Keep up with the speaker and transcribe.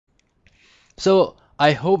So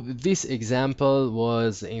I hope this example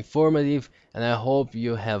was informative, and I hope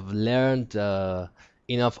you have learned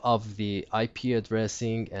enough of the IP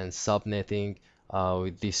addressing and subnetting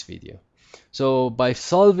with this video. So by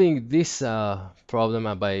solving this problem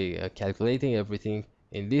and by calculating everything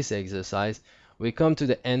in this exercise, we come to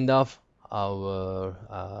the end of our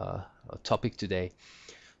topic today.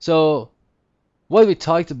 So what we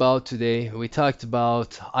talked about today, we talked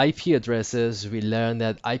about IP addresses. We learned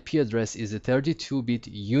that IP address is a 32-bit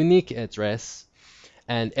unique address,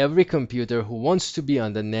 and every computer who wants to be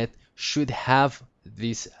on the net should have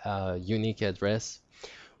this unique address.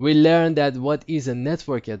 We learned that what is a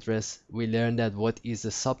network address. We learned that what is a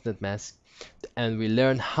subnet mask, and we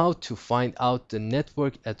learned how to find out the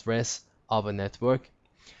network address of a network.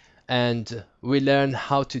 And we learned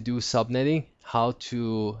how to do subnetting, how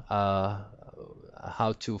to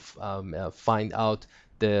find out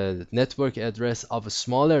the network address of a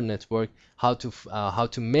smaller network, how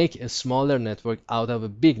to make a smaller network out of a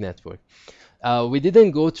big network. We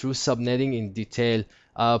didn't go through subnetting in detail.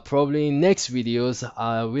 Probably in next videos,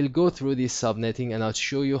 we'll go through this subnetting and I'll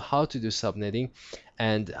show you how to do subnetting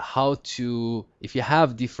and how to, if you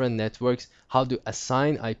have different networks, how to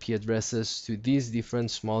assign IP addresses to these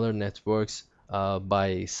different smaller networks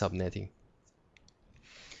by subnetting.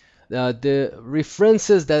 The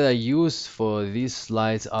references that I used for these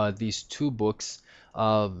slides are these two books.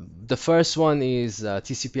 The first one is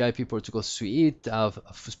TCP/IP Protocol Suite,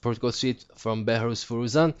 from Behruz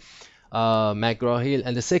Furuzan, McGraw-Hill,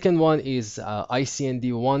 and the second one is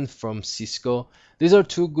ICND1 from Cisco. These are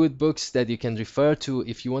two good books that you can refer to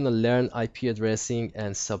if you want to learn IP addressing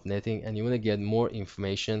and subnetting and you want to get more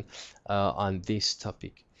information on this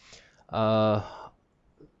topic.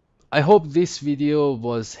 I hope this video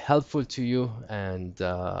was helpful to you, and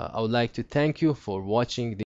I would like to thank you for watching